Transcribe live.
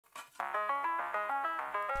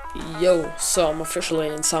Yo, so I'm officially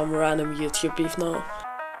in some random YouTube beef now.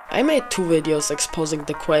 I made 2 videos exposing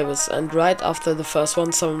the Quavers, and right after the first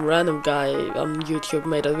one, some random guy on YouTube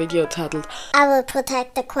made a video titled I will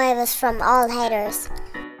protect the Quavers from all haters.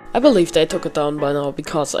 I believe they took it down by now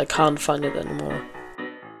because I can't find it anymore.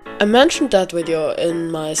 I mentioned that video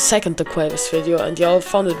in my second The Quavers video and y'all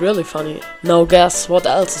found it really funny. Now guess what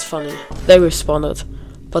else is funny? They responded,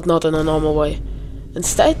 but not in a normal way.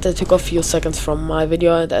 Instead, they took a few seconds from my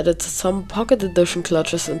video and added some pocket edition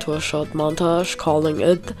clutches into a short montage, calling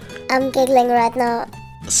it I'm giggling right now.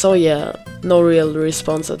 So yeah, no real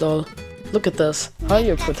response at all. Look at this. How are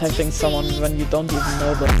you protecting someone when you don't even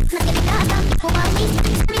know them?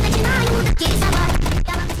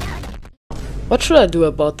 What should I do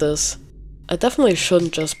about this? I definitely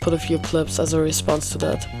shouldn't just put a few clips as a response to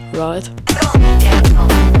that, right?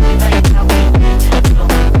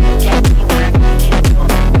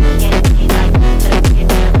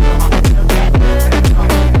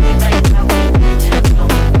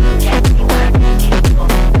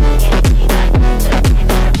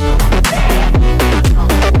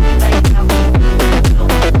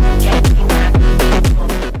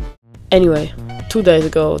 Anyway, 2 days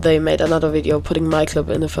ago they made another video putting my clip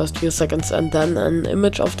in the first few seconds and then an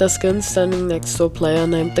image of their skin standing next to a player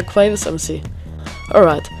named the Quavers MC.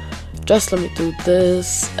 Alright, just let me do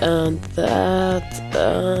this and that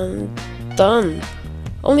and done.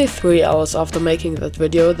 Only 3 hours after making that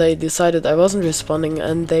video they decided I wasn't responding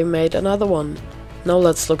and they made another one. Now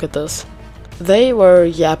let's look at this. They were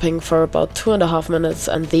yapping for about 2.5 minutes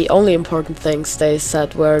and the only important things they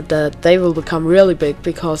said were that they will become really big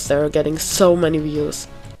because they are getting so many views.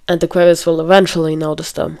 And the Quavers will eventually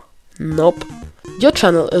notice them. Nope. Your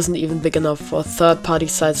channel isn't even big enough for third-party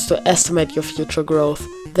sites to estimate your future growth.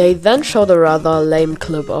 They then showed a rather lame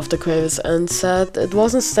clip of the Quavers and said it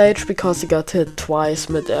wasn't staged because he got hit twice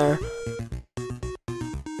mid-air.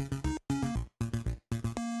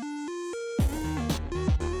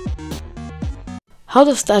 How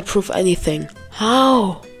does that prove anything?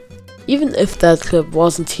 How? Even if that clip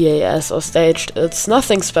wasn't TAS or staged, it's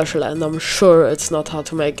nothing special and I'm sure it's not hard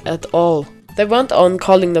to make at all. They went on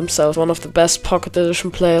calling themselves one of the best Pocket Edition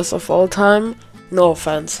players of all time. No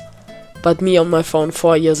offense, but me on my phone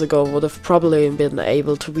 4 years ago would have probably been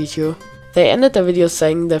able to beat you. They ended the video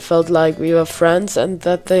saying they felt like we were friends and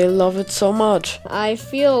that they love it so much. I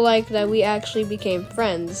feel like that we actually became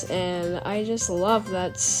friends, and I just love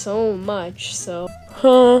that so much, so...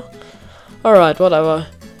 Huh. Alright, whatever.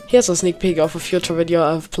 Here's a sneak peek of a future video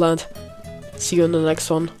I've planned. See you in the next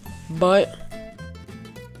one. Bye.